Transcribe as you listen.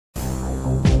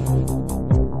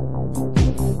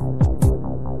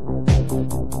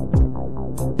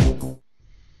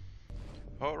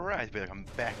Alright, welcome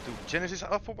back to Genesis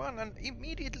Alpha 1, and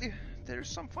immediately there's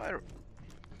some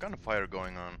gunfire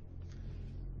going on.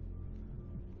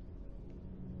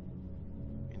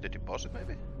 In the deposit,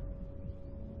 maybe?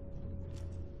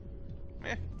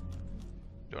 Eh?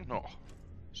 Don't know.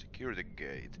 Security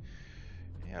gate.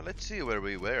 Yeah, let's see where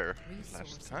we were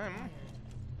last time.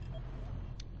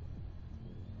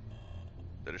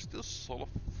 There is still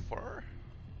sulfur.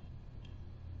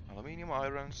 Aluminium,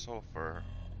 iron, sulfur.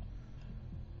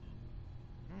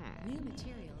 New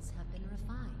materials have been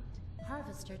refined.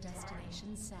 Harvester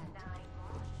destination set. 9,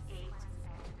 8,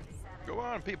 7, Go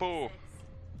on, people! 6,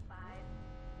 5,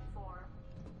 4,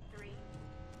 3,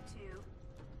 2,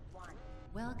 1.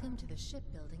 Welcome to the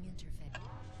shipbuilding interface.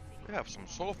 We have some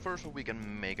sulfur so we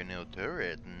can make a new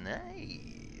turret.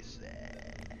 Nice!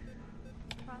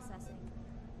 Processing.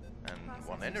 And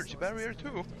one energy barrier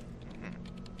too.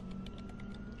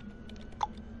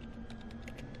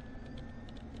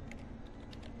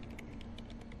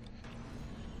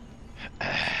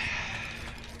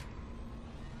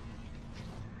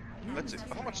 Let's see,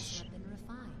 how much? Have been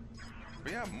refined.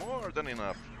 We have more than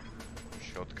enough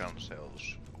shotgun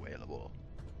cells available.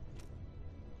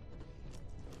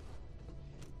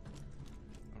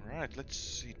 Alright, let's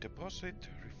see. Deposit,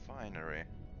 refinery.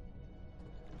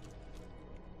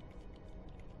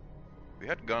 We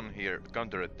had gun here, gun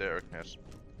turret there, yes.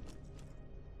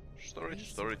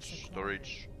 Storage, storage,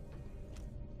 storage.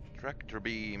 Tractor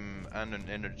beam and an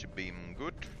energy beam,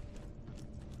 good.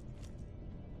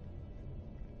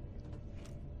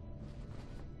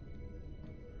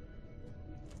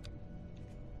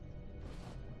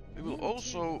 We will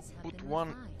also put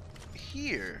one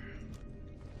here.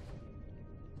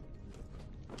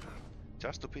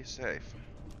 Just to be safe.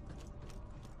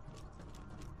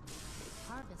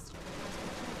 Harvester.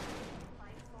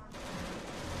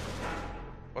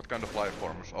 What kind of life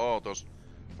forms? Oh, those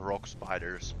rock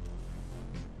spiders.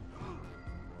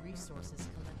 Resources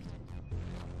collected.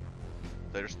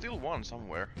 There's still one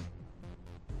somewhere.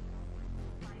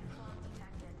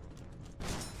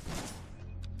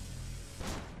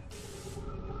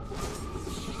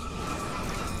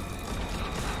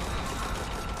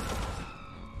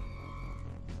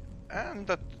 And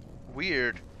that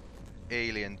weird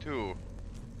alien too.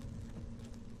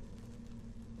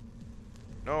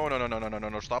 No, no, no, no, no, no, no,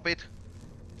 no, stop it.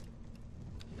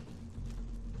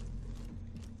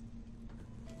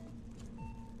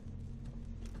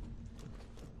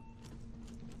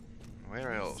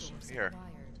 Where else? Here.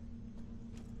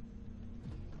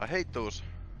 I hate those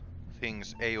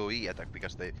things AoE attack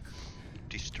because they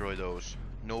destroy those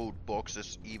node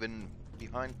boxes even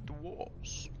behind the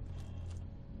walls.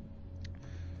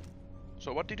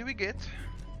 So what did we get?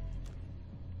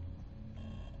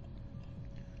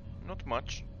 Not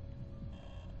much.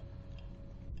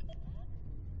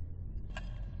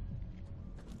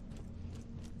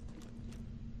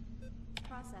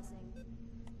 Processing.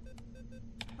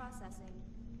 Processing.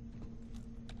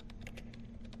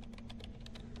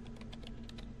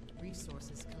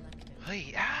 Resources collected.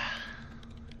 Hey,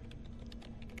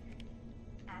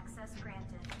 Access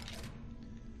granted.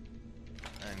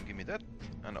 and give me that.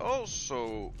 And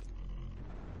also,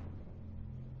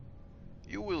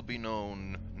 you will be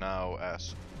known now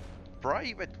as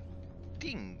Private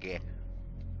Tinge.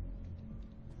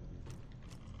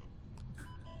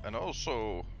 And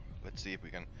also, let's see if we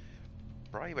can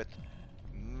Private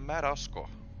Marasko.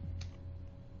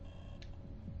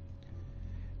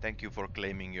 Thank you for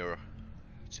claiming your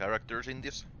characters in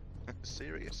this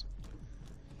series.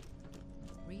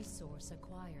 Resource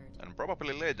acquired. And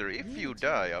probably later, if you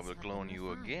die, I will clone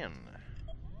you again.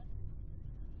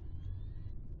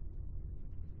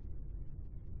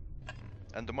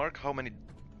 And to mark how many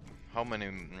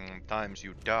times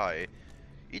you die,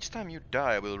 each time you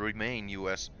die I will remain you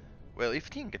as, well, if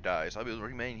Tinka dies, I will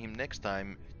remain him next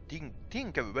time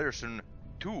Tinka version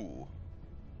 2.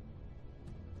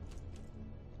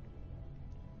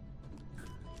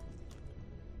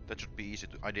 That should be easy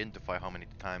to identify how many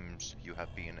times you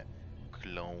have been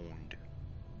cloned.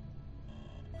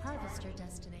 Harvester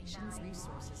destinations.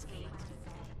 Resources collected.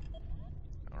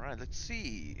 Alright, let's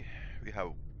see. We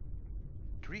have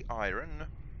 3 iron,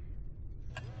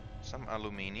 some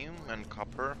aluminium and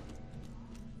copper.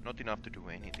 Not enough to do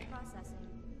anything. Processing.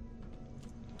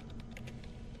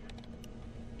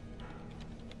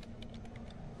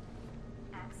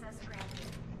 Access granted.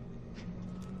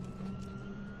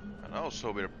 And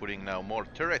also we're putting now more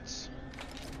turrets.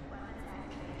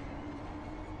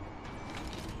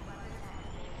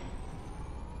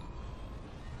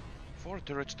 Four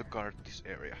turrets to guard this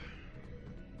area.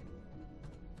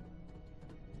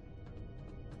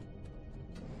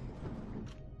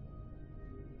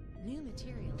 New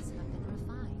materials have been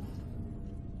refined.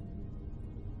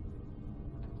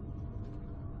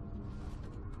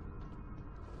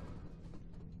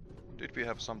 Did we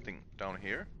have something down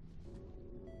here?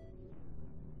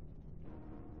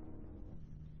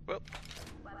 Well,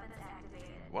 Weapons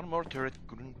activated. one more turret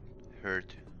couldn't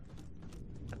hurt.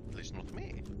 At least not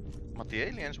me. But the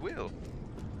aliens will.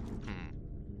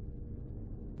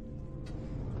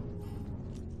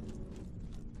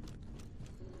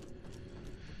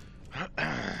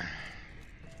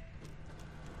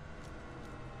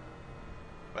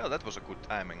 Well, that was a good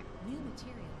timing. New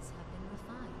materials have been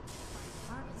refined.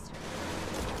 Harvester.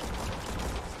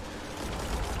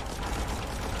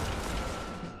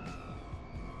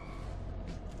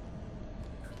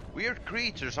 Weird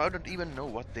creatures, I don't even know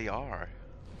what they are.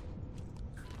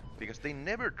 Because they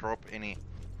never drop any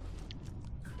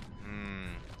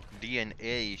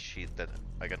DNA shit that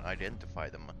I can identify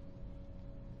them.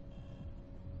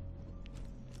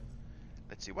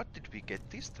 Let's see, what did we get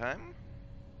this time?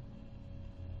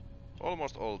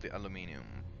 Almost all the aluminium.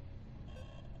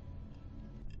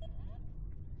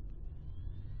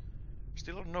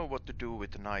 Still don't know what to do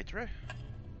with the nitre.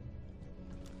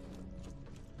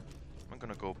 I'm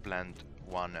gonna go plant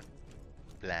one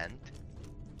plant.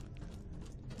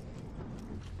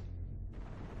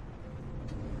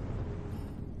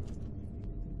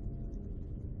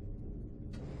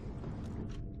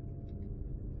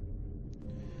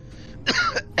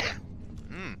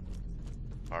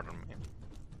 Pardon me.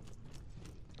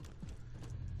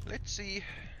 Let's see.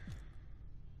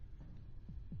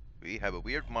 We have a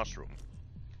weird mushroom.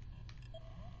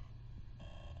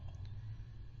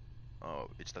 Oh,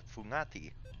 it's that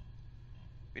fungati.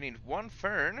 We need one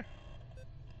fern.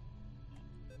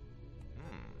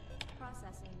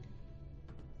 Processing.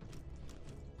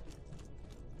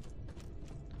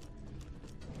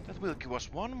 That will give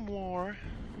us one more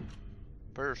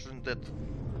person that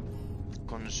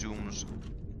consumes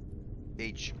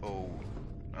HO.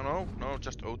 Oh, no,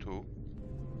 just O2.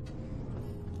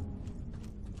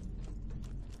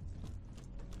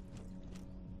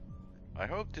 I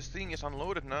hope this thing is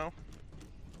unloaded now.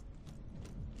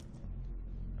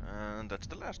 And that's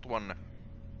the last one.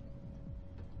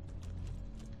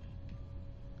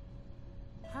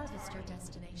 Harvester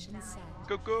destination set.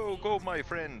 Go, go, go, my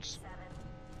friends. 7,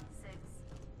 6,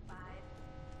 5,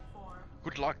 4,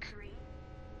 Good luck. 3,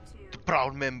 2. The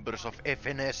proud members of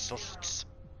FNS Sausage.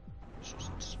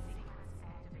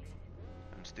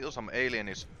 And still some alien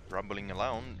is rumbling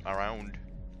around.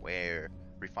 Where?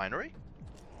 Refinery?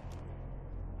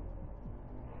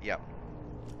 Yeah.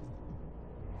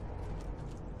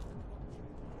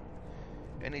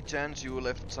 Any chance you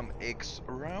left some eggs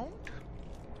around?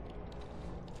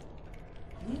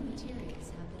 New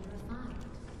materials have been refined.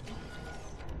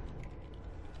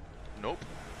 Nope.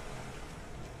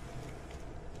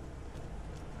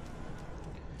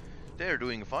 They're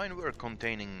doing fine. We're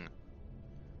containing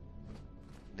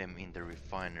them in the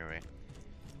refinery.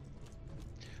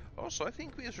 Also, I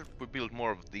think we should build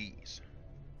more of these.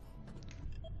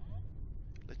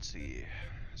 Let's see.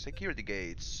 Security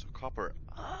gates, copper.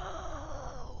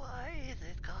 Oh, why is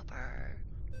it copper?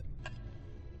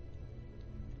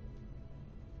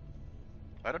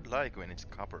 I don't like when it's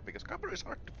copper, because copper is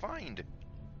hard to find.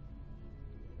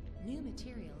 New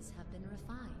materials have been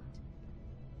refined.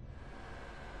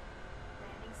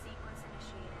 Landing sequence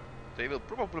initiated. They will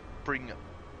probably bring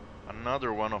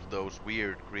another one of those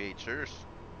weird creatures.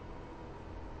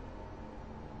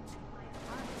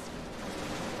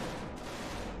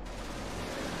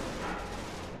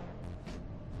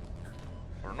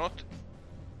 Or not.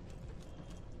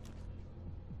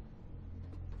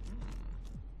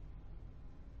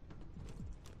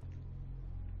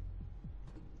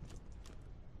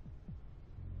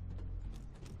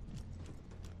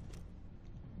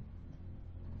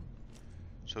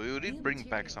 So you did New bring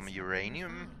back some materials have been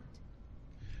uranium.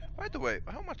 refined. By the way,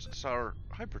 how much does our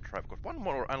hyperdrive cost? One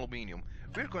more aluminium.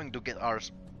 We're going to get our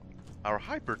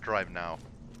hyperdrive now.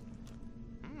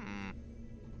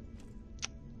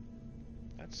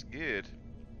 That's good.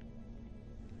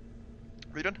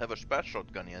 We don't have a spat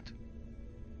shotgun yet.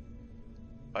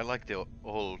 I like the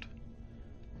old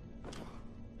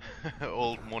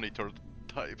old monitor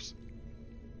types.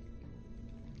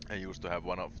 I used to have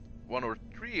one or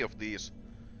three of these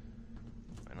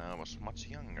when I was much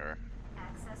younger.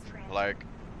 Access granted. Like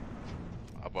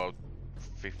about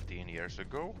 15 years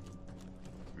ago.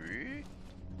 Eh?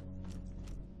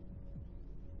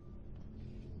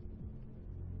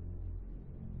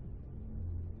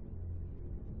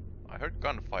 I heard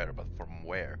gunfire, but from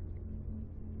where?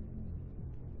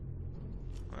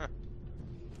 Huh.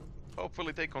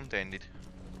 Hopefully they contained it.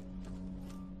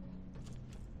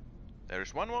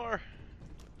 There's one more.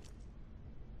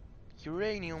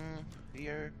 Uranium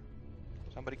here.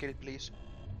 Somebody get it, please.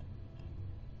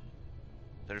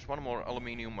 There's one more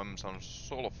aluminium and some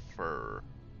sulfur.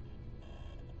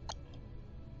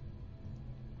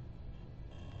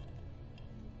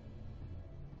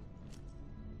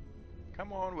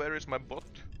 Come on, where is my bot?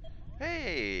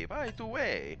 Hey, by the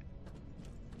way.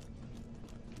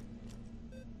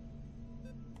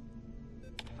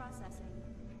 Processing.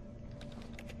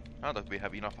 Now that we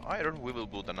have enough iron, we will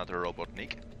build another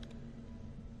Robotnik.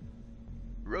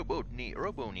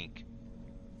 Robonik.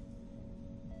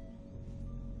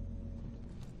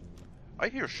 I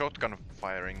hear shotgun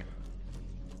firing.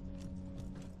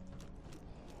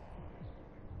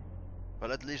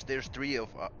 Well, at least there's three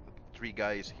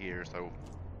guys here, so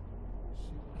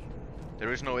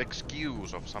there is no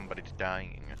excuse of somebody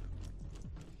dying.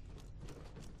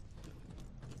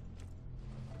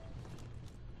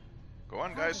 Go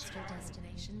on, guys. Harvester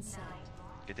destination site.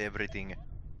 Get everything.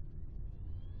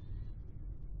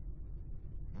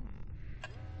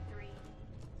 3,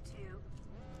 2,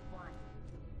 1,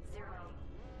 0.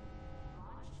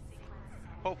 Launch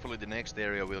sequence. Hopefully the next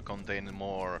area will contain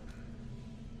more,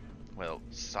 well,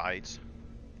 sites.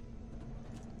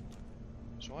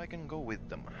 So I can go with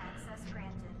them. Access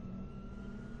granted.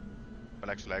 Well,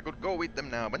 actually I could go with them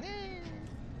now, but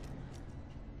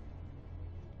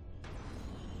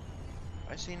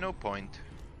I see no point.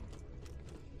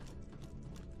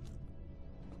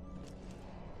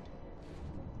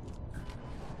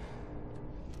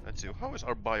 Let's see, how is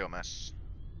our biomass?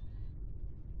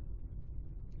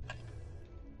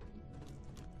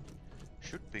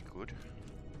 Should be good.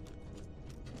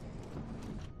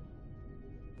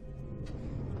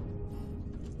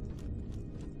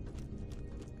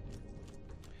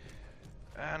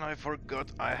 And I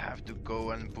forgot I have to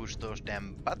go and push those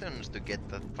damn buttons to get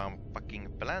that fucking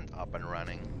plant up and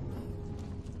running.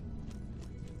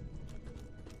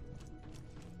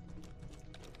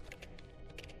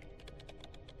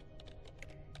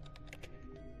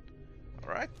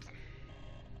 Alright.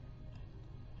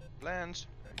 Plants,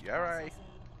 yeah, right.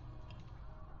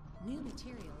 New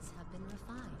materials have been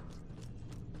refined.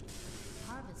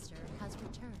 Harvester has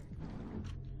returned.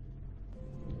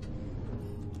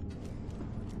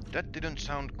 That didn't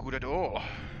sound good at all.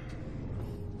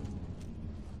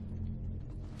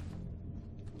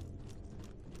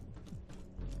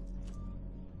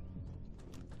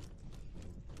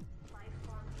 Life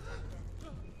form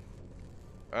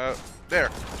detected. There.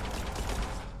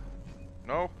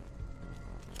 No.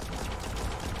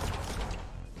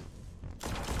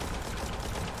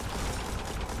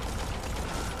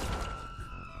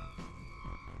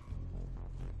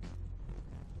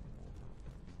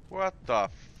 What the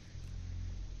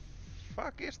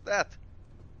fuck is that?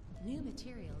 New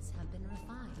materials have been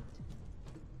refined.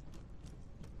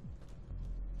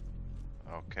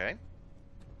 Okay.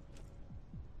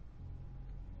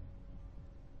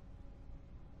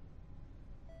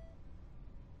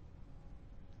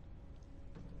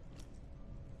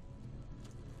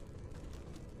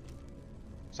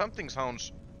 Something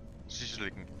sounds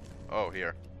sizzling. Oh,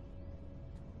 here.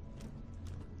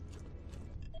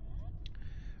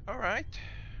 Alright.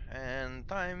 And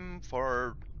time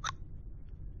for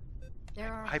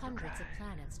There are hyperdrive. hundreds of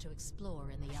planets to explore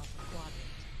in the Alpha Quadrant.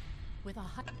 With a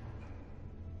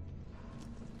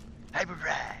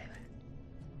hyperdrive.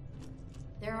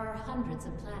 There are hundreds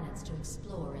of planets to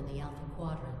explore in the Alpha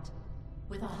Quadrant.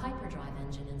 With a hyperdrive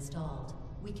engine installed,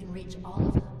 we can reach all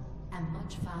of them, and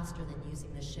much faster than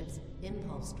using the ship's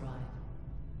impulse drive.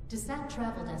 To set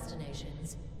travel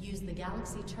destinations, use the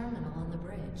Galaxy Terminal on the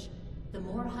bridge. The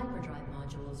more hyperdrive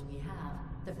modules we have,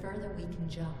 the further we can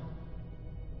jump.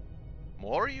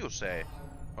 More, you say?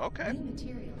 Okay. New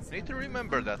materials Need have to been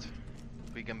remember refined.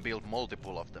 that. We can build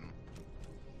multiple of them.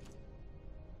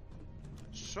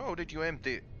 So, did you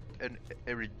empty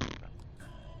every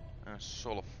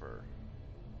sulfur?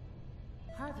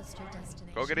 Harvester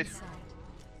destination Go get it. site.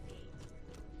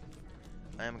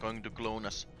 I am going to clone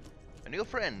us a new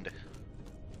friend.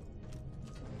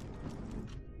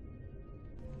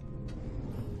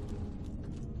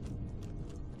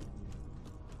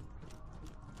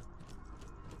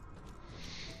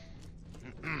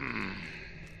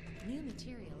 New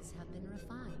materials have been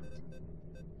refined.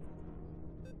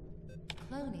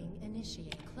 Cloning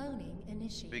initiate. Cloning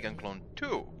initiate. We can clone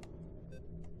 2.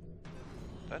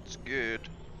 That's good.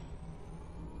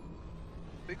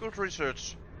 We could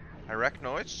research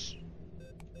arachnoids.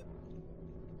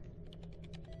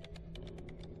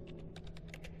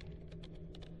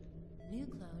 New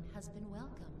clone has been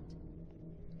welcomed.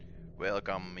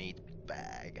 Welcome, meat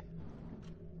bag.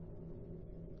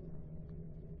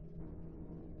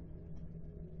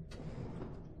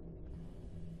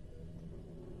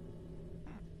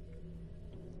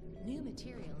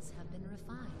 materials have been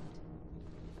refined.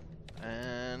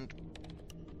 And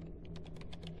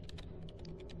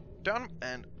done,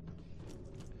 and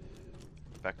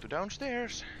back to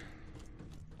downstairs.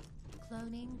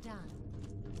 Cloning done.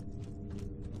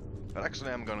 But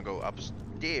actually I'm gonna go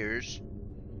upstairs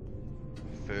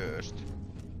first.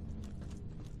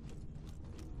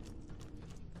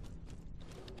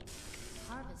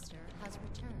 Harvester has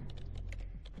returned.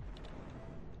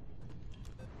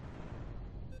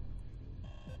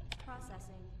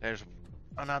 Processing. There's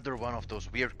another one of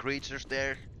those weird creatures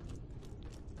there.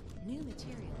 New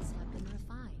materials have been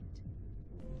refined.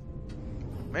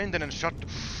 Maintenance shut.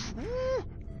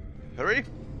 Hurry!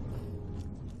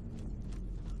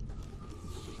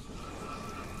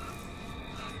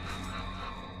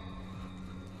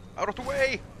 Out of the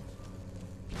way!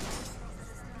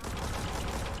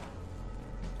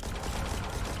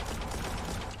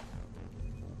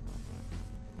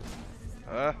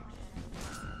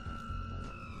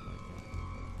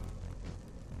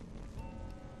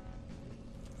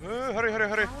 Hurry, hurry,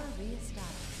 hurry! Power reestablished.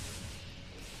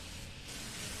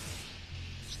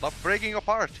 Stop breaking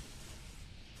apart!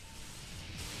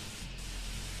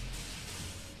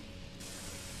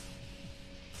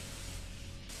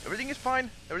 Everything is fine.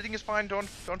 Everything is fine. Don't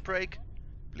break.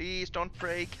 Please don't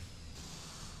break.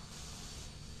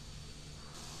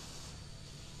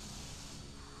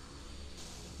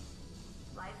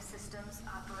 Life systems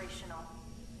operational.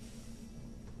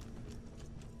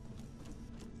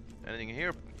 Anything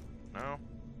here? No.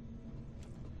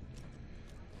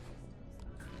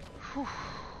 Whew.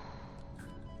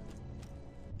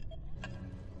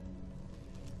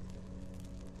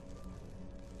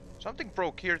 Something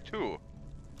broke here too.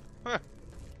 Huh.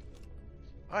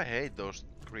 I hate those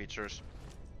creatures.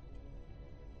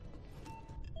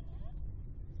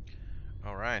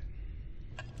 Alright.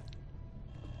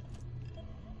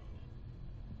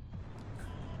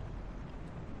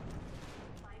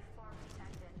 Life form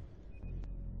detected.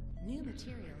 New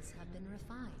materials have been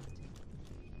refined.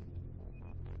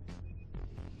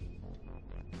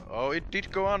 Oh, it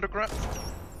did go underground.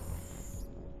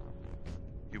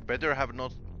 You better have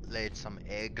not laid some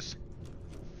eggs.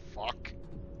 Fuck.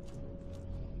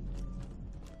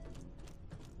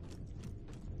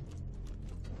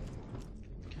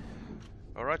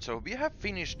 Alright, so we have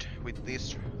finished with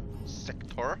this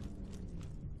sector.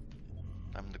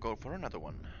 Time to go for another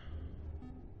one.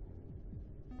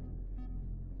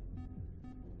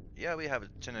 Yeah, we have a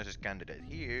Genesis candidate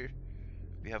here.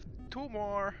 We have two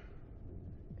more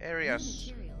areas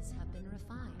New materials have been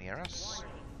refined. near us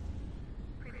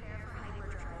Prepare for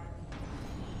hyperdrive.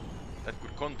 that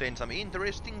could contain some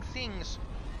interesting things.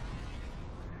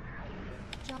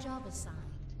 Job assigned.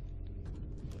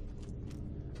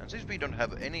 And since we don't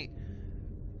have any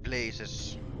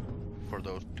places for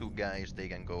those two guys, they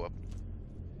can go up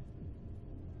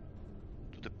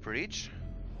to the bridge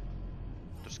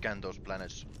to scan those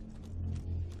planets.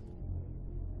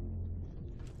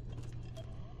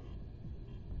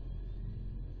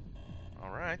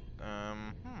 Alright,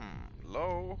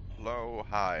 low, low,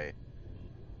 high.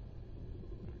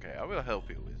 Okay, I will help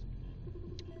you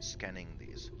with scanning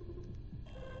these.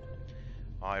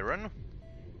 Iron.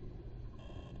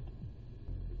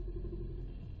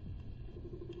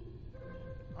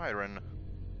 Iron.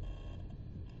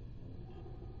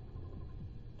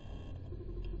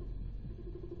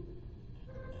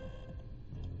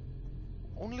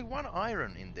 Only one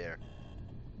iron in there.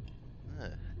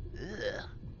 Ugh. Ugh.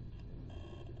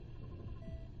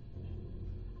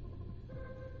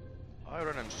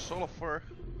 Iron and sulfur.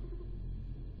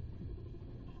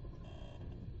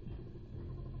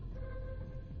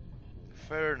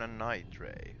 Fern and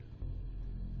nitrate.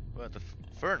 Well, the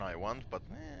fern I want, but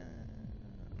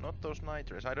not those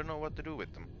nitrates. I don't know what to do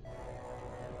with them.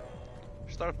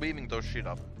 Start beaming those shit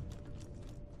up.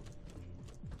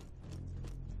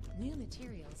 New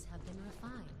materials have been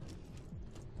refined.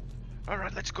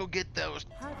 Alright, let's go get those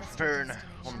Harvester fern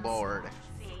destination on board.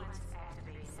 Sequence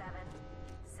activate. 7,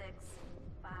 6,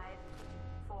 5,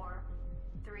 4,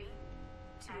 3,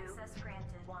 2, access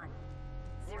granted. 1,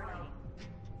 0.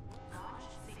 Launch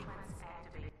sequence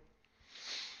activate.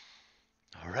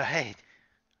 Alright.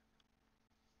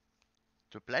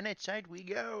 To planet side we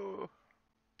go.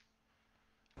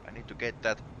 I need to get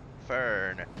that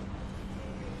fern.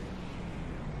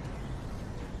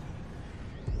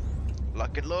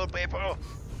 Lock and load, people!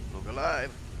 Look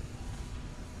alive!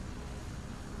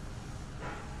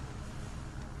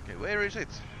 Okay, where is it?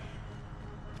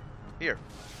 Here.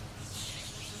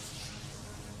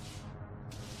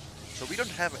 So we don't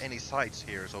have any sites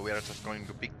here, so we are just going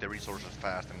to pick the resources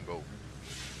fast and go.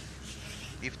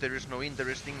 If there is no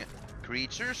interesting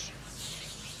creatures.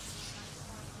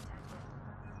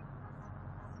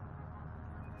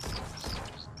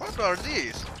 What are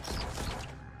these?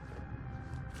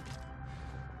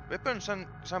 Weapons and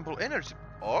sample energy.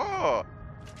 Oh!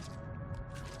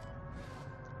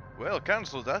 Well,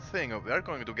 cancel that thing. We are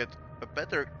going to get a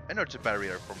better energy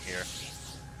barrier from here.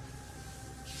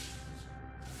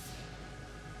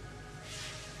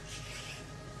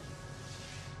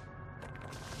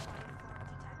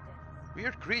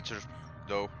 Weird creatures,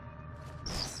 though.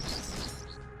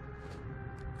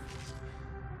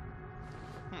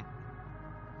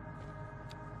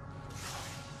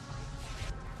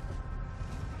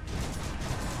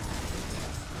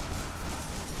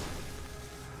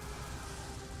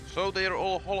 So they are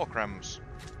all holograms.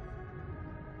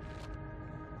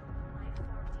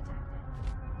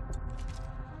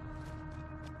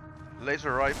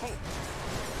 Laser rifle.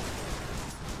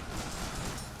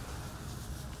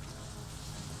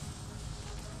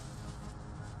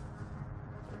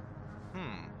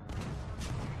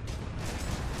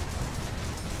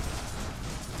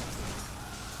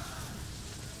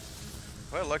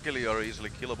 Well, luckily you're easily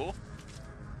killable.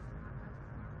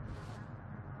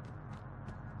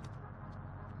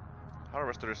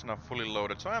 Harvester is now fully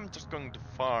loaded, so I'm just going to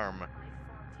farm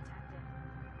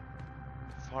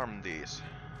these.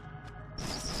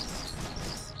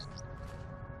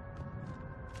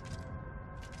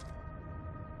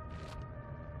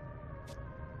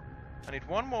 I need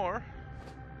one more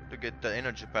to get the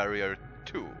energy barrier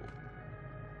 2.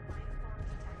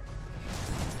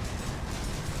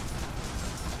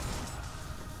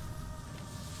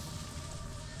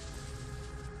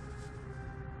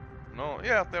 No,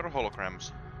 yeah, they're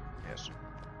holograms. Yes.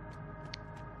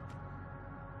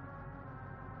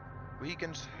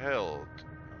 Weakens health.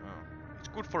 Oh. It's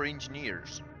good for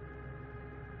engineers.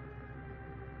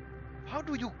 How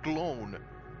do you clone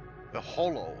a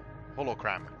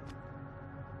hologram?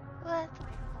 What?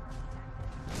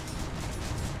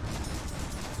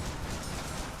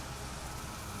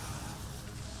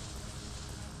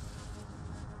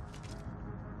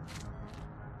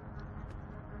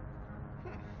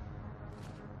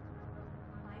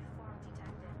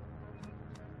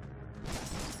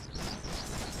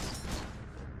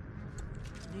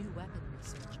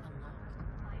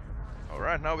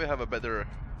 Alright, now we have a better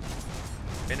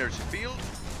energy field.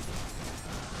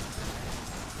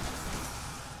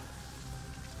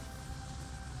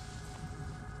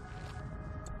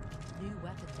 New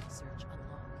weapon research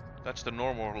unlocked. That's the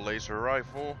normal laser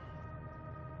rifle.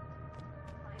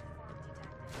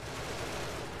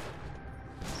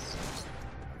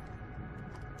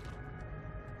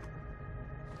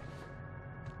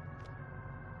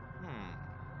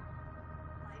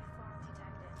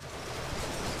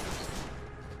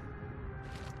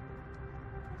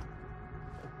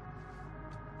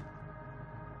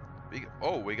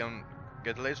 We can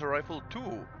get laser rifle 2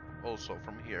 also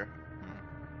from here.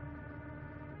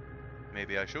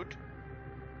 Maybe I should.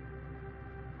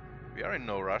 We are in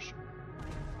no rush.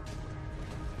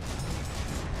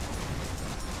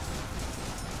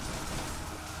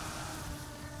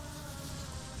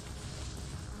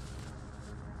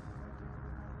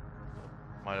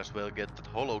 Might as well get that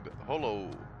holo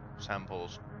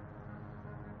samples.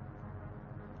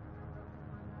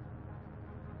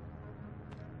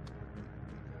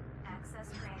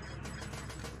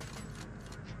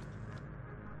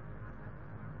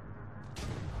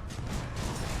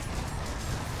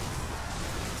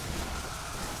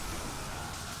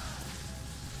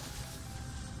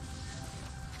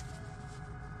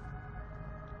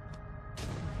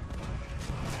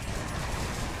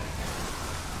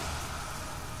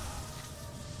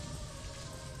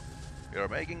 You're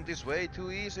making this way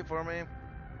too easy for me.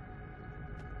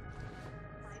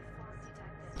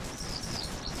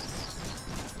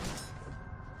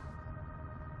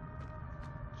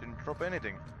 Didn't drop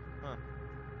anything. Huh.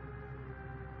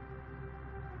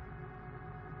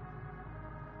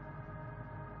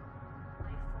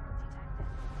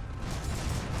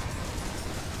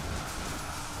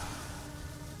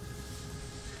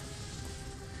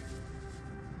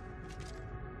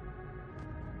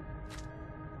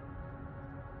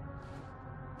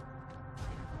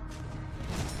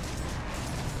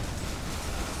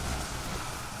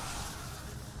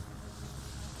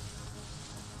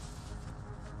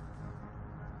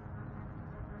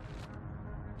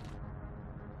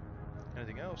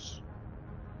 Anything else?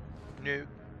 No.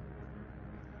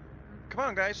 Come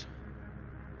on, guys.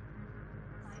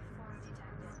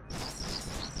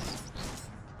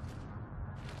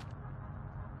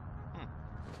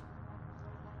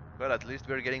 Well, at least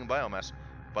we're getting biomass.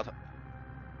 But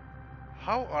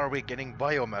How are we getting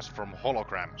biomass from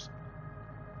holograms?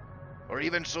 Or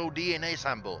even so DNA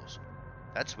samples?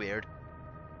 That's weird.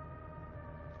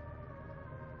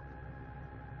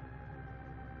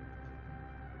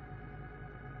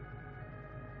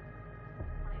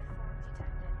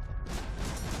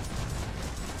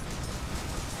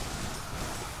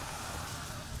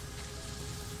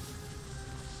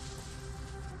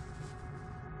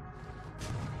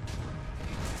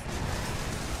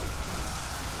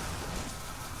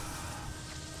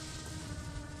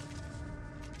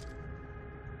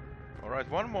 Alright,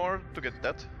 one more to get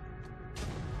that.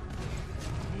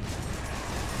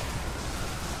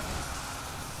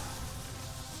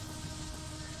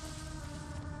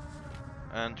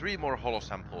 And 3 more holo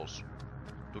samples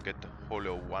to get the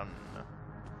Holo 1.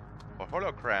 Or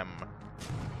hologram.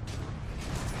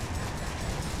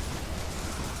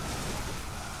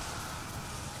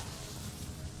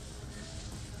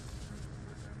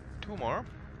 Two more.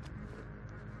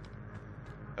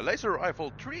 A laser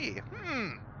rifle 3.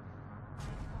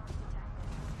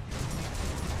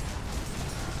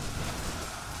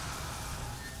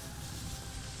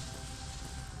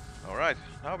 Alright,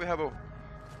 now we have a...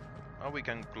 Now we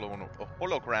can clone a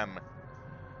hologram,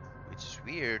 which is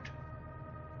weird.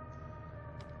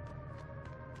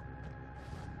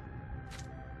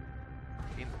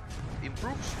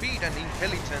 Improves speed and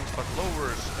intelligence, but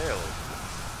lowers health.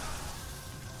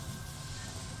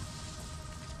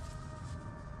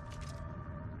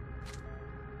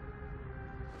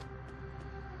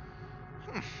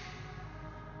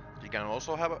 You can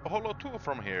also have a Holo 2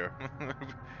 from here.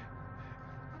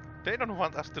 They don't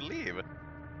want us to leave.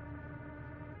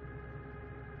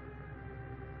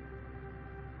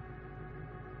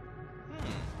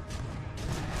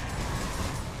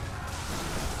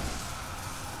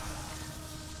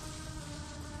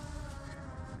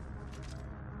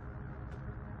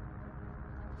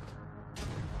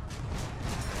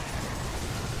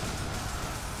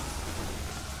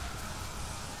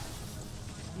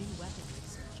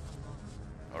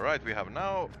 Alright, we have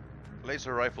now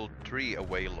laser rifle 3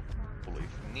 available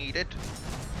if needed.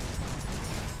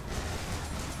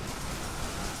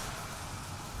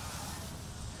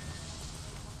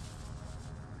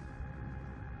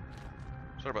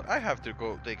 Sorry, but I have to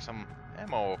go take some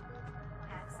ammo.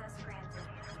 Access granted.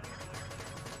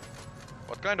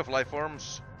 What kind of life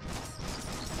forms?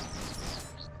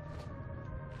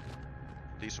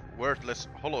 These worthless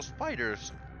holo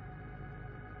spiders.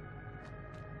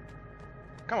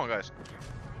 Come on, guys.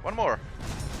 One more.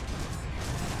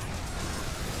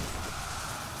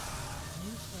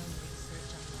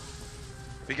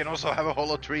 We can also have a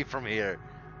Holo 3 from here.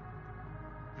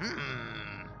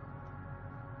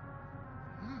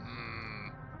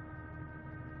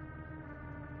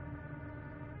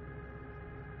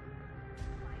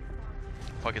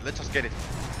 Fuck it, let's just get it.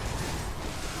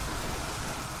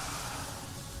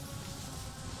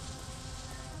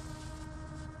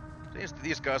 Since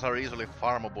these guys are easily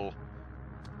farmable,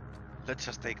 let's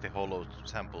just take the Holo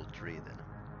sample 3 then.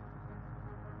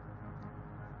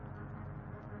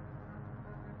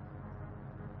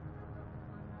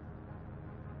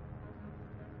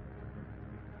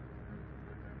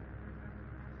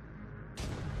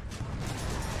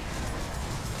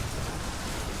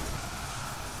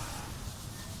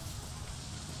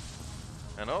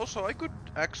 And also I could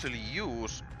actually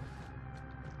use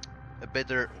a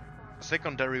better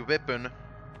secondary weapon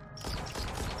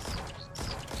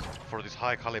for this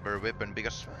high caliber weapon,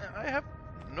 because I have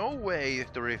no way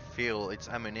to refill its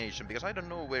ammunition, because I don't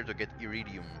know where to get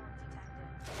iridium.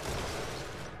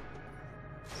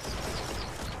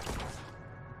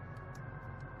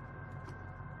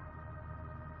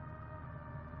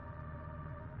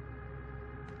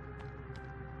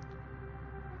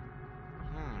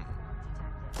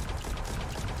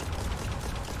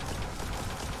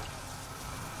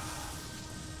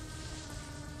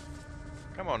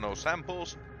 Come on, no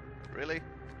samples? Really?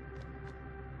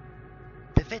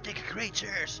 Pathetic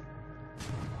creatures!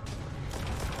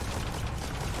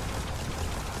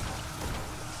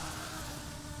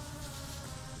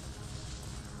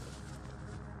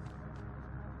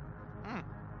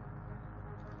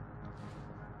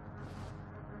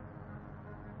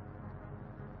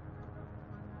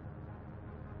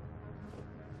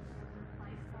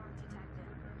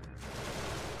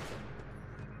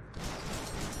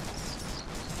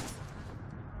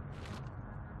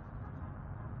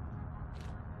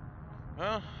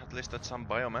 Well, at least that's some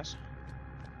biomass.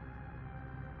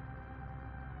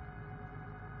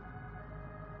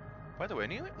 By the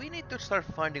way, we need to start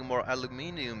finding more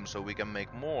aluminium so we can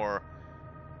make more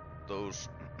those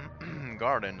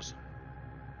gardens.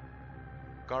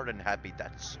 garden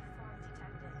habitats.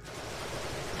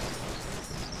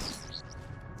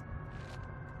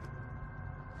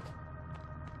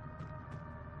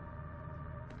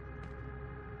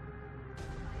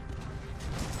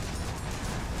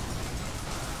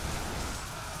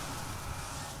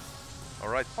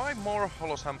 Alright, 5 more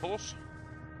holo samples.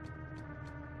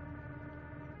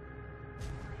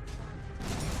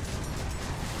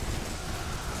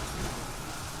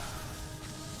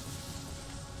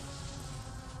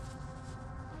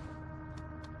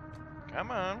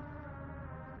 Come on.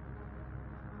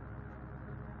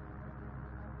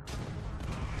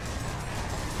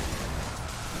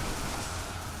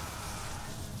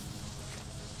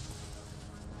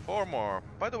 Four more.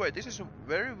 By the way, this is a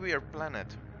very weird planet.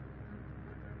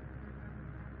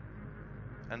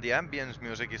 And the ambience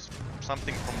music is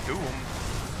something from Doom,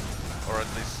 or at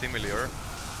least similar.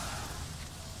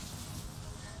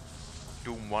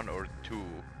 Doom 1 or 2.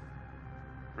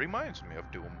 Reminds me of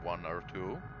Doom 1 or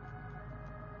 2.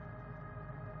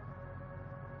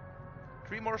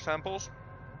 3 more samples,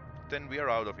 then we are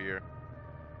out of here.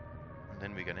 And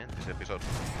then we can end this episode.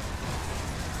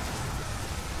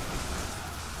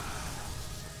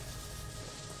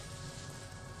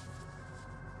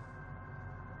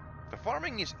 The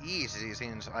farming is easy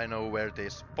since I know where they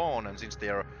spawn, and since they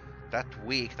are that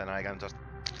weak, then I can just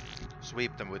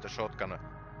sweep them with a shotgun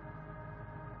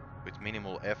with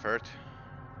minimal effort.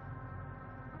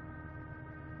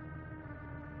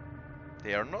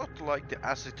 They are not like the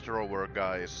acid thrower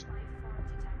guys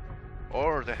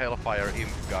or the hellfire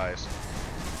imp guys.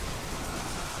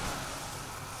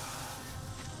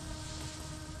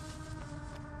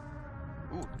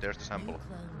 Ooh, there's the sample.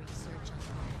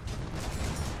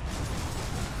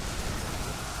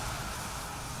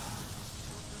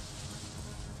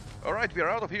 Alright, we are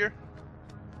out of here.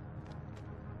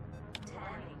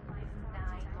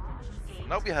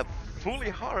 Now we have fully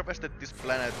harvested this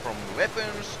planet from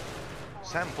weapons,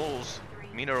 samples,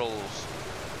 minerals,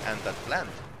 and that plant.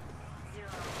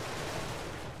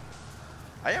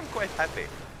 I am quite happy.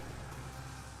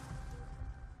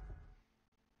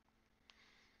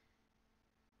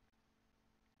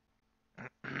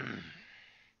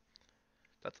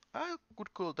 That I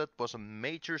could call that was a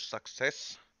major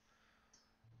success.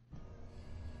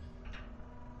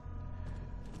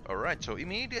 Alright, so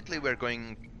immediately we're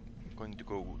going to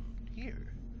go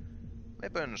here.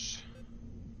 Weapons.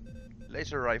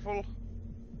 Laser rifle.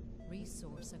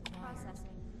 Resource acquired.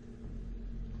 Processing.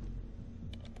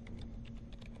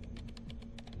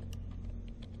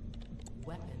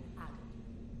 Weapon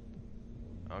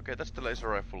added. Okay, that's the laser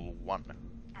rifle 1.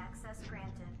 Access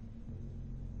granted.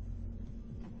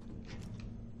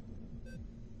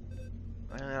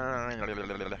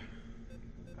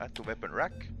 Add to weapon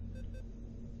rack.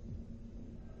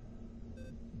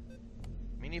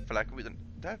 Mini flak with an...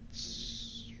 that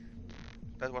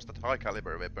was that high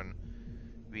caliber weapon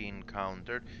we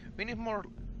encountered. We need more...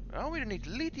 now we need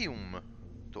lithium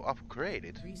to upgrade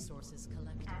it. Resources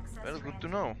collected. Access Well, good to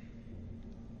granted. know.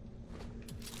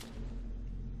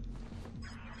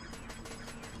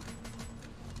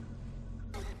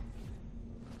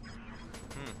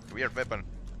 Weird weapon.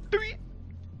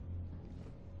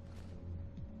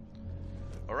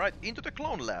 Alright, into the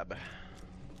clone lab.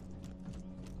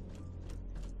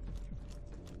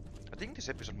 I think this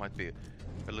episode might be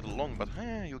a little long, but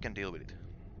you can deal with it.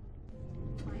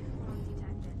 Life form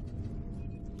detected.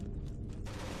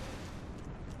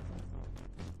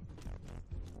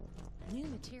 New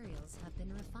materials have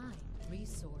been refined.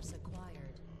 Resource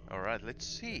acquired. Alright, let's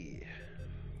see.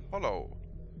 Holo.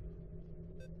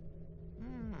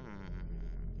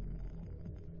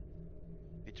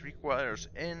 It requires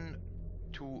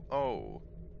N2O.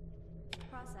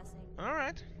 Processing.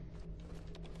 Alright.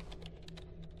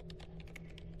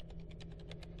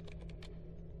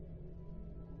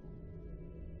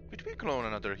 Could we clone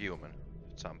another human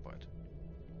at some point?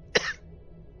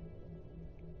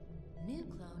 New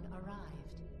clone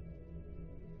arrived.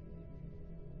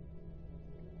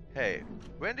 Hey,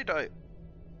 when did I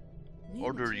New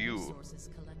order you? Resources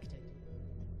collected.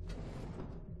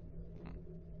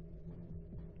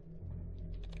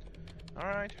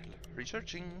 Alright,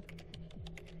 researching.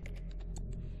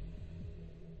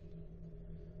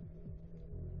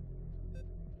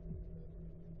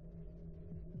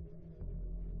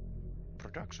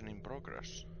 Production in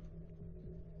progress.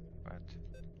 What?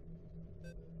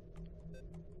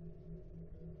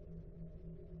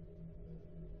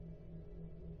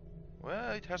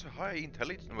 Well, it has a high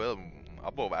intelligence, well,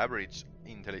 above average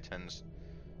intelligence.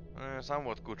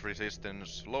 Somewhat good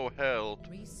resistance, low health.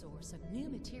 Resource of new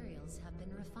materials have been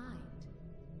refined.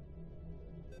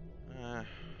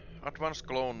 Advanced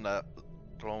clone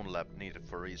lab needed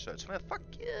for research. Man, fuck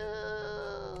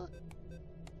yeah!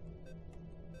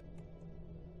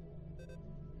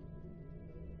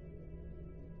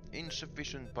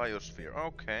 Insufficient biosphere.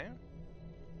 Okay.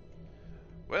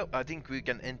 Well, I think we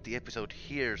can end the episode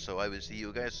here, so I will see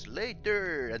you guys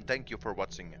later, and thank you for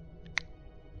watching.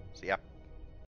 See ya.